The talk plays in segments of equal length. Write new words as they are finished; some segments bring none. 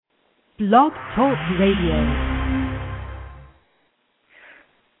Blog Talk Radio.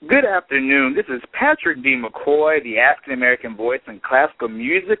 Good afternoon. This is Patrick D. McCoy, the African-American voice in classical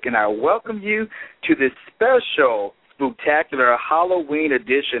music, and I welcome you to this special, spooktacular Halloween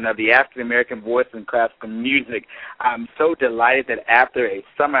edition of the African-American voice in classical music. I'm so delighted that after a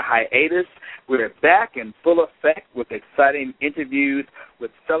summer hiatus, we're back in full effect with exciting interviews with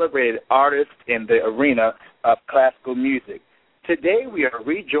celebrated artists in the arena of classical music. Today, we are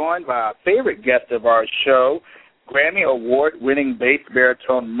rejoined by our favorite guest of our show, Grammy Award-winning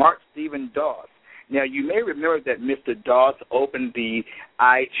bass-baritone Mark Steven Doss. Now, you may remember that Mr. Doss opened the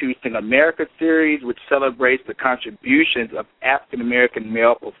I Choose Sing America series, which celebrates the contributions of African-American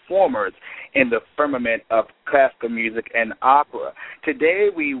male performers in the firmament of classical music and opera. Today,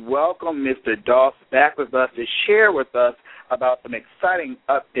 we welcome Mr. Doss back with us to share with us about some exciting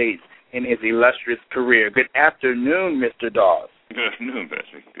updates in his illustrious career. Good afternoon, Mr. Doss. Good afternoon,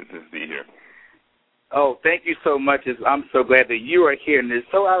 Patrick. Good to be here. Oh, thank you so much. I'm so glad that you are here. And it's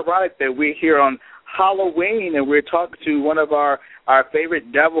so ironic that we're here on Halloween and we're talking to one of our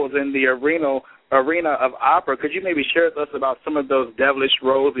favorite devils in the arena of opera. Could you maybe share with us about some of those devilish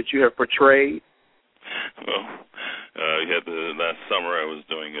roles that you have portrayed? Well, you had last summer I was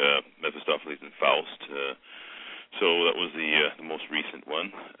doing Mephistopheles and Faust. So that was the most recent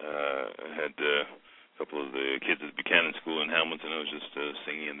one. I had a couple of the kids at Buchanan School in Hamilton. I was just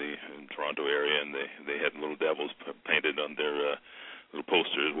singing in the Toronto area, and they had little devils painted on their little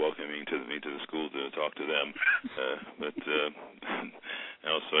posters welcoming me to the school to talk to them. But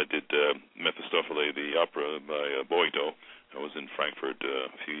also I did Mephistopheles, the opera by Boito. I was in Frankfurt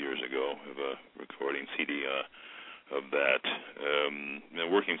a few years ago. I have a recording CD of that.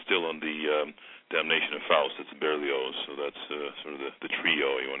 Working still on the Damnation of Faust. It's Berlioz, so that's sort of the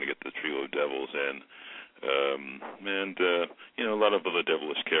trio. You want to get the trio of devils in. A lot of other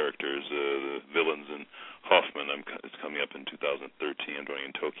devilish characters, the villains in Hoffman. It's coming up in 2013. I'm doing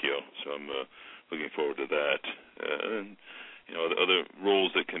in Tokyo, so I'm looking forward to that. The other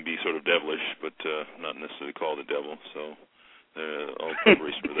roles that can be sort of devilish, but not necessarily called the devil. So all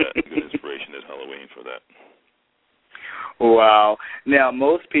preparation for that. Good inspiration at Halloween for that. Wow. Now,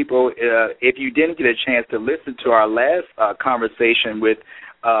 most people, if you didn't get a chance to listen to our last conversation with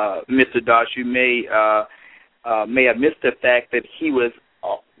Mr. Doss, you may have missed the fact that he was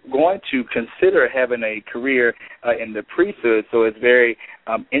going to consider having a career in the priesthood. So it's very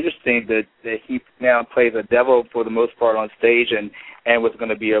interesting that he now plays a devil for the most part on stage and was going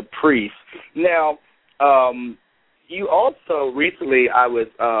to be a priest. Now, you also recently, I was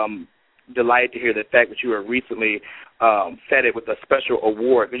delighted to hear the fact that you were recently feted with a special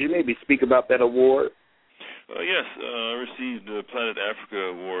award. Could you maybe speak about that award? Yes, I received the Planet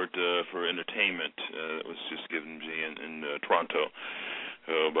Africa Award for entertainment. That was just given to me in Toronto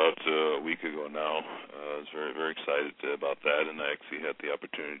about a week ago now. I was very, very excited about that, and I actually had the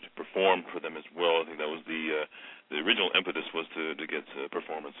opportunity to perform for them as well. I think that was the original impetus was to get a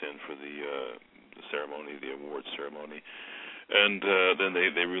performance in for the ceremony, the awards ceremony. And then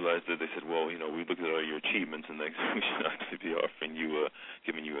they realized that they said, well, we looked at all your achievements, and we should actually be offering you,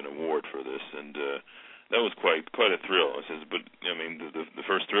 giving you an award for this. And that was quite a thrill. I says, but the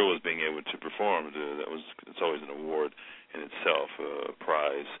first thrill was being able to perform. It's always an award in itself, a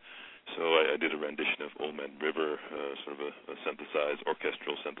prize. So I did a rendition of Old Man River, sort of a synthesized,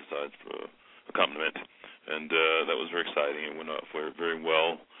 orchestral synthesized accompaniment, and that was very exciting. It went off very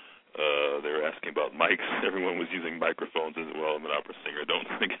well. They were asking about mics. Everyone was using microphones as well. I'm an opera singer. I don't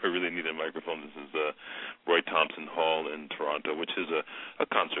think I really need a microphone. This is Roy Thompson Hall in Toronto, which is a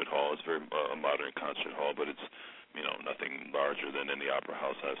concert hall. It's very a modern concert hall, but it's nothing larger than any opera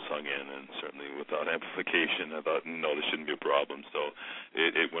house I've sung in, and certainly without amplification. I thought, no, this shouldn't be a problem. So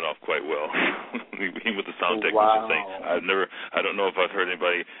it went off quite well. Even with the sound technician saying, I don't know if I've heard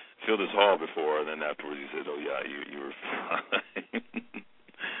anybody fill this hall before. And then afterwards he said, oh yeah, you were fine.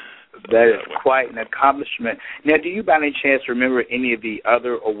 That is quite an accomplishment. Now, do you by any chance remember any of the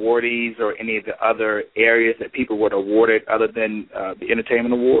other awardees or any of the other areas that people were awarded other than the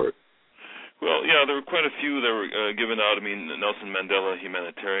Entertainment Award? Well, yeah, there were quite a few that were given out. I mean, Nelson Mandela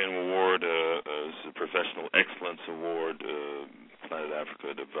Humanitarian Award, Professional Excellence Award, Planet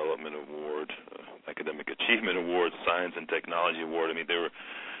Africa Development Award, Academic Achievement Award, Science and Technology Award. I mean, they were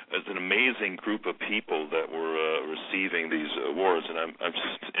as an amazing group of people that were receiving these awards, and I'm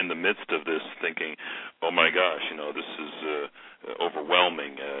just in the midst of this thinking, oh my gosh, this is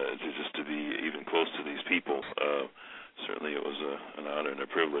overwhelming to be even close to these people. Certainly, it was an honor and a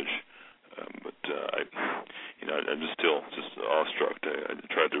privilege. But I'm just still awestruck. I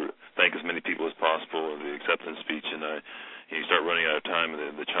tried to thank as many people as possible in the acceptance speech, and I you start running out of time,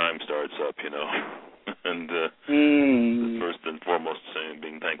 and the chime starts up, and first and foremost,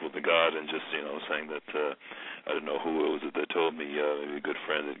 being thankful to God, and just saying that I don't know who it was that told me, maybe a good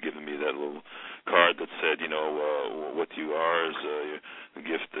friend had given me that little card that said, what you are is the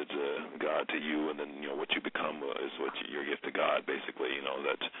gift that God to you, and then what you become is what your gift to God. Basically,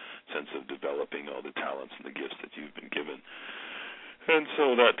 that sense of developing all the talents and the gifts that you've been given. And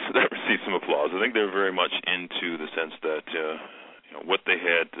so that received some applause. I think they were very much into the sense that what they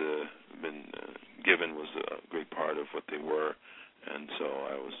had been given was a great part of what they were, and so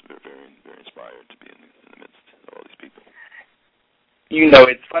I was very, very inspired to be in the midst of all these people.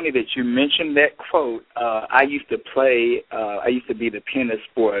 It's funny that you mentioned that quote. I used to be the pianist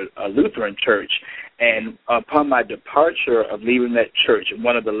for a Lutheran church, and upon my departure of leaving that church,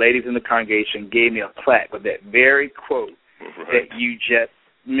 one of the ladies in the congregation gave me a plaque with that very quote. Right. That you just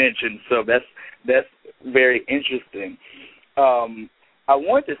mentioned. So that's very interesting. I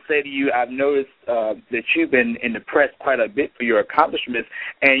want to say to you, I've noticed that you've been in the press quite a bit for your accomplishments,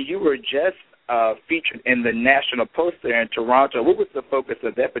 and you were just featured in the National Post there in Toronto. What was the focus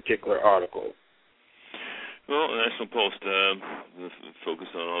of that particular article? Well, the National Post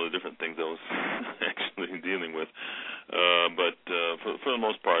focused on all the different things I was actually dealing with, but for the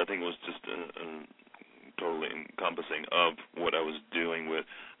most part, I think it was just totally encompassing of what I was doing with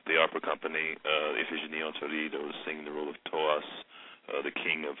the opera company, Inaugurated. I was singing the role of Thoas, the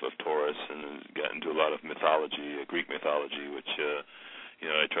king of Taurus, and got into a lot of mythology, Greek mythology, which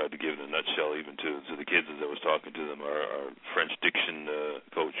I tried to give in a nutshell even to the kids as I was talking to them. Our French diction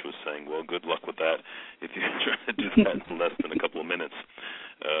coach was saying, well, good luck with that if you try to do that in less than a couple of minutes.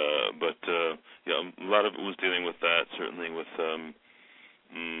 But a lot of it was dealing with that, certainly with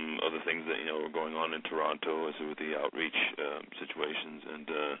other things that were going on in Toronto as with the outreach situations, and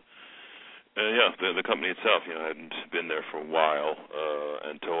the company itself, I hadn't been there for a while,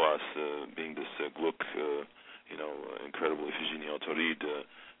 and Thoas being this Gluck, incredible Inaugurated,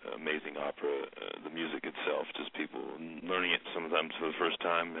 amazing opera, the music itself, just people learning it sometimes for the first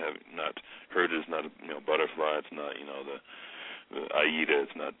time, having not heard it. It's not Butterfly, it's not the Aida,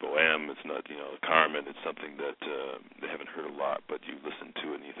 it's not Bohème, it's not Carmen. It's something that they haven't heard a lot, but you listen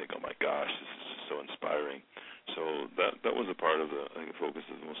to it and you think, oh my gosh, this is just so inspiring. So that was a part of the focus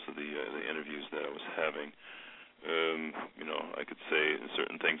of most of the interviews that I was having. I could say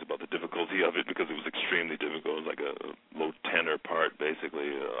certain things about the difficulty of it because it was extremely difficult. It was like a low tenor part,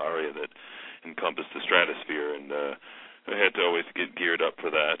 basically, an aria that encompassed the stratosphere, and I had to always get geared up for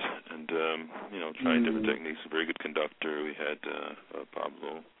that, and trying different techniques. A very good conductor. We had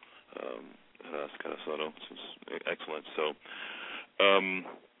Pablo Carasoto, which was excellent. So,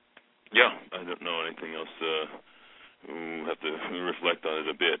 I don't know anything else. We'll have to reflect on it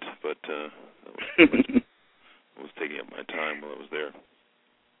a bit, but I was taking up my time while I was there.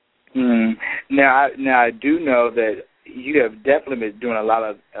 Now I do know that you have definitely been doing a lot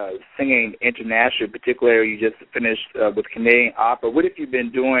of singing internationally. Particularly, you just finished with Canadian opera. What have you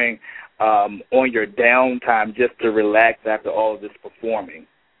been doing on your downtime just to relax after all of this performing?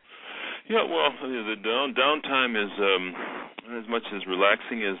 Yeah, well, the downtime is as much as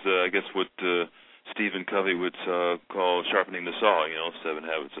relaxing as I guess what Stephen Covey would call sharpening the saw, 7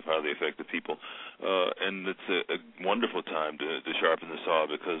 Habits of Highly Effective People. And it's a wonderful time to sharpen the saw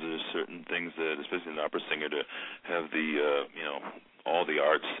because there's certain things that, especially an opera singer, to have the, all the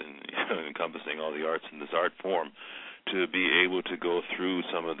arts and encompassing all the arts in this art form, to be able to go through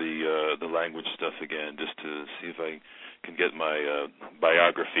some of the language stuff again, just to see if I can get my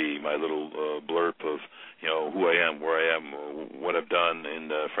biography, my little blurb of, who I am, where I am, what I've done in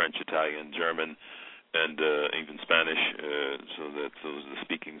French, Italian, German, and even Spanish, so that those are the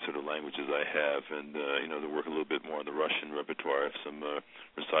speaking sort of languages I have, and to work a little bit more on the Russian repertoire. I have some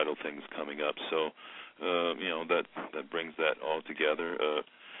recital things coming up, so that brings that all together.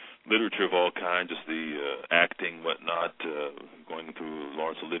 Literature of all kinds, just the acting, whatnot, going through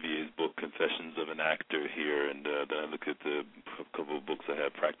Laurence Olivier's book, Confessions of an Actor here, and then I look at a couple of books I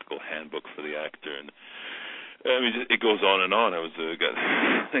have, Practical Handbook for the Actor, and I mean, it goes on and on. I got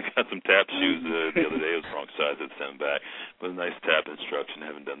some tap shoes the other day. It was the wrong size. I'd send them back. But a nice tap instruction. I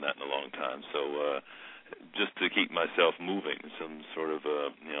haven't done that in a long time. So just to keep myself moving, some sort of,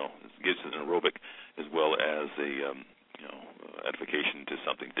 it gives an aerobic as well as a, edification to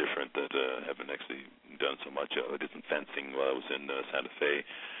something different that I haven't actually done so much of. I did some fencing while I was in Santa Fe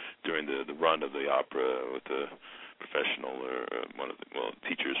during the run of the opera with the professional or one of the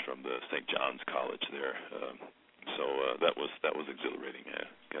teachers from the St. John's College there. So that was exhilarating. I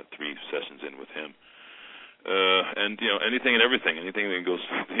got 3 sessions in with him. And anything and everything, anything that goes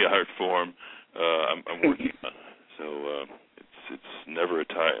through the art form, I'm working on. So So it's never a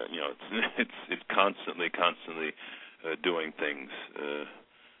time. It's constantly doing things,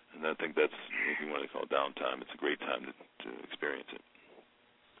 and I think that's, if you want to call it downtime, it's a great time to experience it.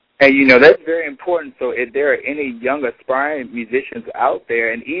 And, that's very important. So if there are any young aspiring musicians out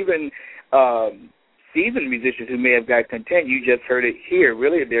there, and even seasoned musicians who may have got content, you just heard it here.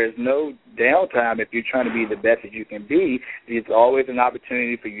 Really, there's no downtime if you're trying to be the best that you can be. It's always an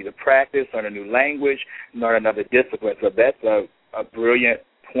opportunity for you to practice, learn a new language, learn another discipline. So that's a brilliant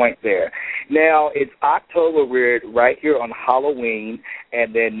point there. Now, it's October. We're right here on Halloween,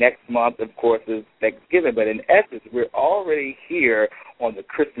 and then next month, of course, is Thanksgiving. But in essence, we're already here on the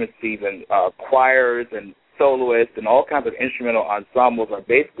Christmas season. Choirs and soloists and all kinds of instrumental ensembles are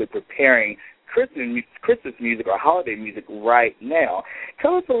basically preparing Christmas music or holiday music right now.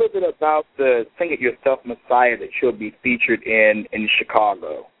 Tell us a little bit about the Sing It Yourself Messiah that you'll be featured in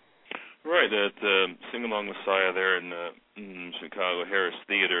Chicago. Right, at Sing Along Messiah there in Chicago, Harris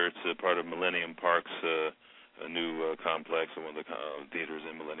Theater. It's a part of Millennium Park's a new complex, one of the theaters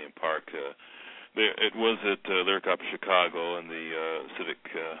in Millennium Park. It was at Lyric Opera Chicago and the Civic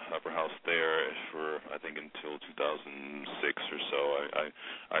Opera House there for, I think, until 2006 or so.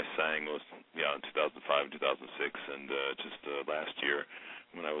 I sang in 2005 and 2006, and just last year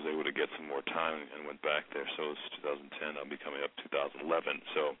when I was able to get some more time and went back there. So it's 2010. I'll be coming up 2011.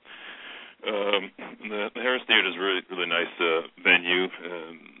 So the Harris Theater is really, really nice venue,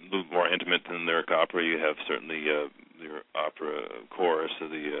 a little more intimate than Lyric Opera. You have certainly your opera chorus,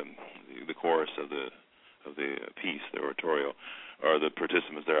 the chorus of the piece, the oratorio, are the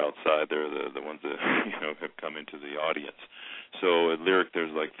participants. They're outside. They're the ones that have come into the audience. So at Lyric,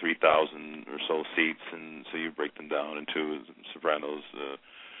 there's like 3,000 or so seats, and so you break them down into sopranos,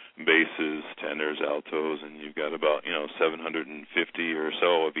 basses, tenors, altos, and you've got about 750 or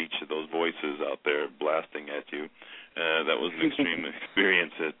so of each of those voices out there blasting at you. That was an extreme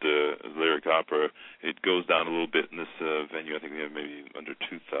experience at Lyric Opera. It goes down a little bit in this venue. I think we have maybe under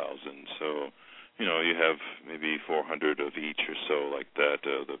 2,000. So, you have maybe 400 of each or so like that,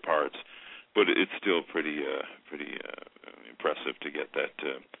 the parts. But it's still pretty impressive to get that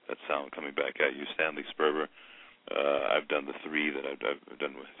sound coming back at you. Stanley Sperber, I've done the 3 that I've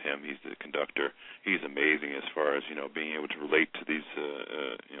done with him. He's the conductor. He's amazing as far as being able to relate to these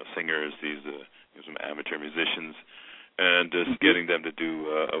singers, these some amateur musicians, and just getting them to do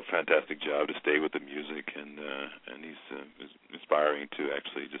a fantastic job to stay with the music, and he's inspiring to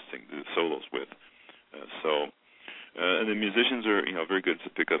actually just sing the solos with. And the musicians are very good to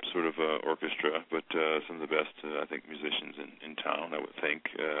pick up sort of orchestra, but some of the best I think musicians in town, I would think,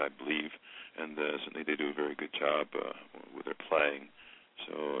 I believe, and certainly they do a very good job with their playing.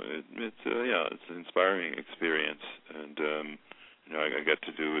 So it's an inspiring experience, and I got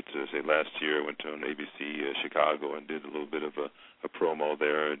to do it. Say last year, I went to an ABC Chicago and did a little bit of a promo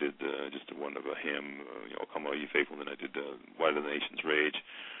there. I did just one of a hymn, "Come All Ye Faithful," and then I did "Why Do the Nations Rage"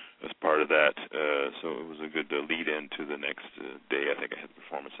 as part of that. So it was a good lead-in to the next day. I think I had the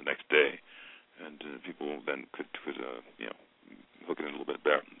performance the next day, and people then could hook it in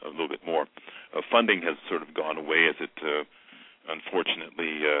a little bit more. Funding has sort of gone away as it.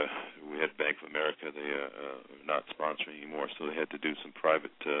 Unfortunately, we had Bank of America. They are not sponsoring anymore, so they had to do some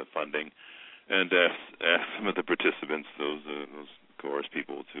private funding, and ask some of the participants, those chorus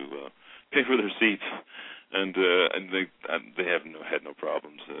people, to pay for their seats, and they have had no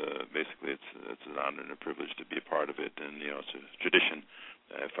problems. Basically, it's an honor and a privilege to be a part of it, and it's a tradition.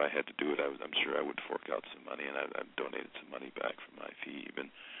 If I had to do it, I'm sure I would fork out some money, and I've donated some money back from my fee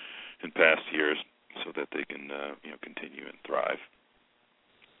even in past years, so that they can continue and thrive.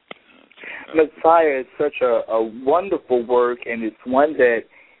 Messiah is such a wonderful work, and it's one that,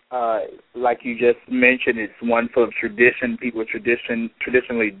 like you just mentioned, it's one full of tradition. People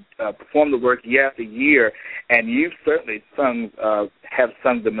traditionally perform the work year after year, and you've certainly have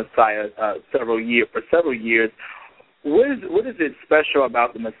sung the Messiah for several years. What is it special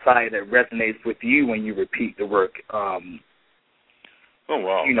about the Messiah that resonates with you when you repeat the work? Oh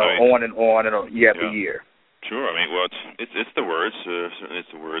wow! On and on year after year. Sure. I mean, well, it's the words. Certainly,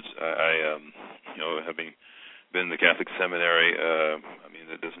 it's the words. I having been in the Catholic seminary, I mean,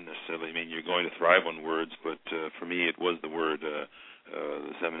 that doesn't necessarily mean you're going to thrive on words, but for me, it was the word.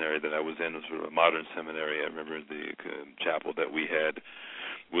 The seminary that I was in was sort of a modern seminary. I remember the chapel that we had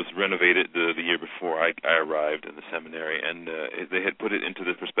was renovated the year before I arrived in the seminary, and they had put it into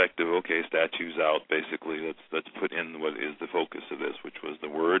the perspective, okay, statues out, basically, let's put in what is the focus of this, which was the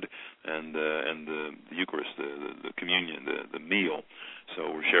Word and the Eucharist, the communion, the meal.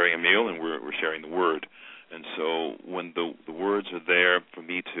 So we're sharing a meal, and we're sharing the Word. And so when the words are there for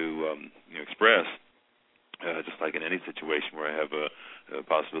me to express, just like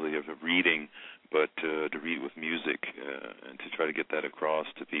possibility of reading, but to read with music and to try to get that across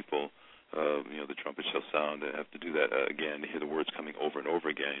to people. The trumpet shall sound. I have to do that again, to hear the words coming over and over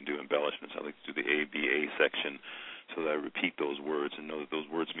again and do embellishments. I like to do the A-B-A section so that I repeat those words and know that those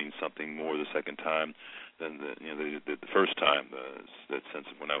words mean something more the second time than the first time. That sense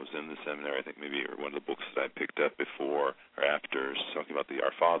of when I was in the seminary, I think maybe one of the books that I picked up before or after, talking about the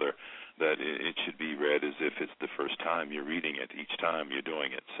Our Father, that it should be read as if it's the first time you're reading it, each time you're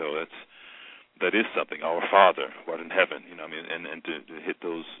doing it. So that is something. Our Father, who art in heaven, and to hit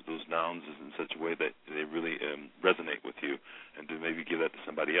those nouns in such a way that they really resonate with you, and to maybe give that to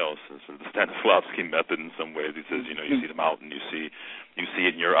somebody else. Sort of the Stanislavski method in some ways. He says, you see the mountain, you see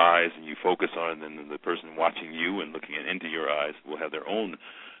it in your eyes, and you focus on it, and then the person watching you and looking into your eyes will have their own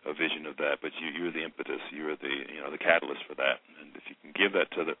vision of that. But you're the impetus, you're the catalyst for that. And if you can give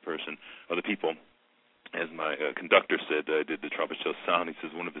that to the person or the people. As my conductor said, I did the trumpet show sound. He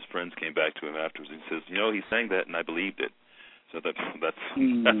says one of his friends came back to him afterwards and he says, he sang that and I believed it. So that's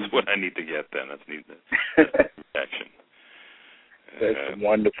what I need to get then. That's reaction. That's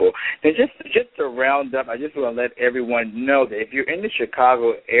wonderful. And just to round up, I just want to let everyone know that if you're in the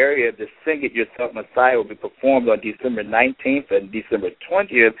Chicago area, the Sing It Yourself Messiah will be performed on December 19th and December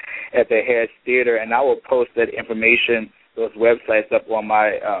 20th at the Harris Theater, and I will post that information, those websites, up on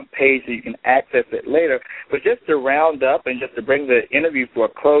my page so you can access it later. But just to round up and just to bring the interview for a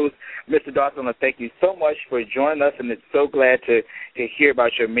close, Mr. Doss, I want to thank you so much for joining us, and it's so glad to hear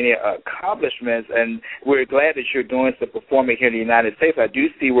about your many accomplishments, and we're glad that you're doing some performing here in the United States. I do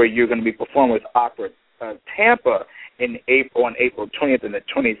see where you're going to be performing with Opera Tampa on April 20th and the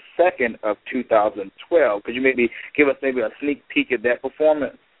 22nd of 2012. Could you maybe give us a sneak peek at that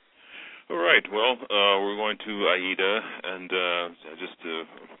performance? All right. Well, we're going to Aida, and just to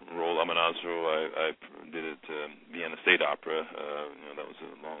roll Amanazzo, I did it Vienna State Opera. That was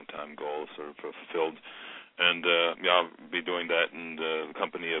a long-time goal, sort of fulfilled. And I'll be doing that in the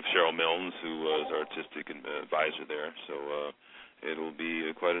company of Cheryl Milnes, who was our artistic advisor there. So it'll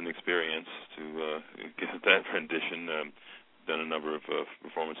be quite an experience to get that rendition. Done a number of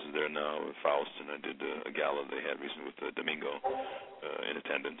performances there now with Faust, and I did a gala they had recently with Domingo in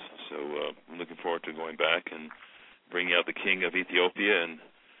attendance. So I'm looking forward to going back and bringing out the King of Ethiopia and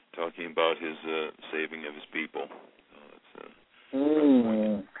talking about his saving of his people. That's a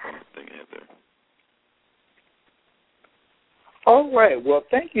thing I have there. All right. Well,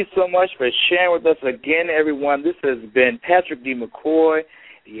 thank you so much for sharing with us again, everyone. This has been Patrick D. McCoy,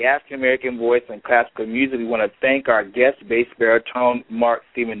 the African-American voice in classical music. We want to thank our guest, Bass-baritone Mark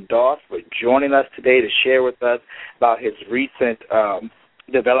Steven Doss, for joining us today to share with us about his recent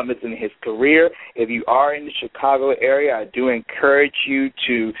developments in his career. If you are in the Chicago area, I do encourage you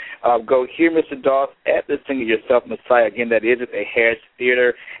to go hear Mr. Doss at the Sing It Yourself Messiah. Again, that is at the Harris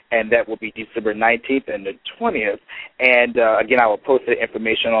Theater, and that will be December 19th and the 20th. And, again, I will post that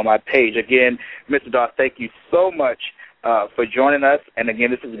information on my page. Again, Mr. Doss, thank you so much for joining us. And,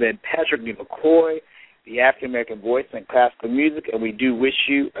 again, this has been Patrick D. McCoy, the African-American voice in classical music, and we do wish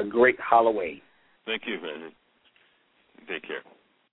you a great Halloween. Thank you, man. Take care.